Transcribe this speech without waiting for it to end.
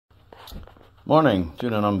Morning,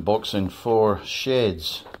 doing an unboxing for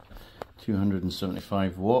Shehds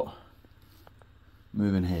 275 watt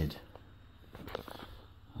moving head,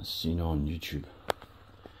 as seen on YouTube.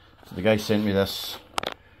 So the guy sent me this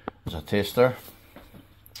as a tester,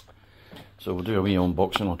 so we'll do a wee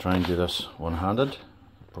unboxing. I'll try and do this one-handed,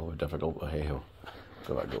 probably difficult, but hey ho,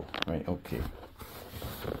 give it a go. Right, okay.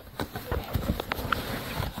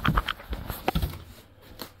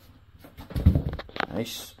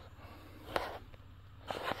 Nice.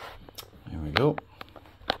 There we go.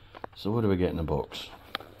 So what do we get in the box?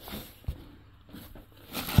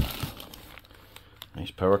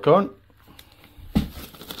 Nice power cord.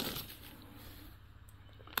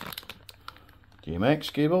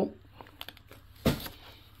 DMX cable.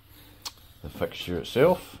 The fixture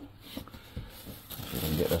itself. If you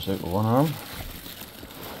can get this out with one arm.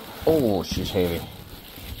 Oh, she's heavy.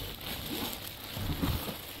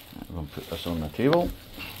 I'm going to put this on the table.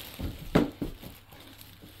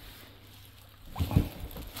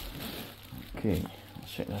 Okay, I'll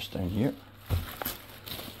set this down here.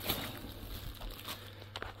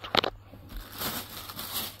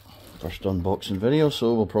 First unboxing video,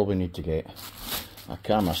 so we'll probably need to get a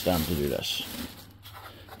camera stand to do this.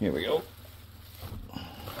 Here we go.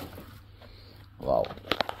 Wow.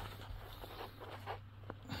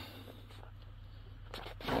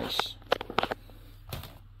 Nice.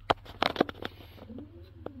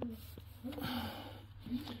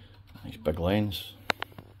 Nice big lens.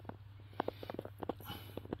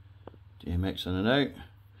 DMX in and out,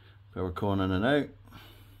 power cord in and out.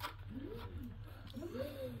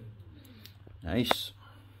 Nice.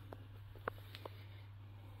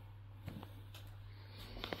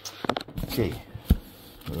 Okay,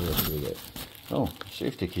 what else do we get? Oh,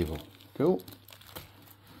 safety cable. Cool.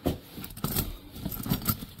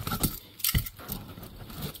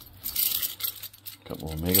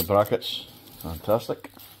 Couple of mega brackets.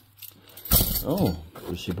 Fantastic. Oh,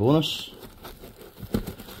 Lucy bonus.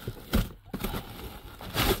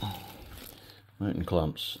 Mountain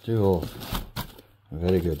clamps, 2 off.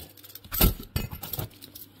 Very good.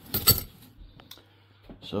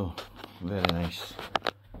 So, very nice.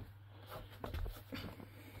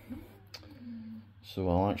 So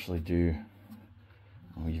I'll actually do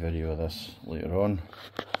a wee video of this later on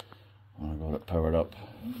when I got it powered up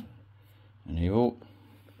in 8 volt.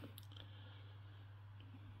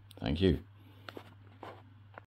 Thank you.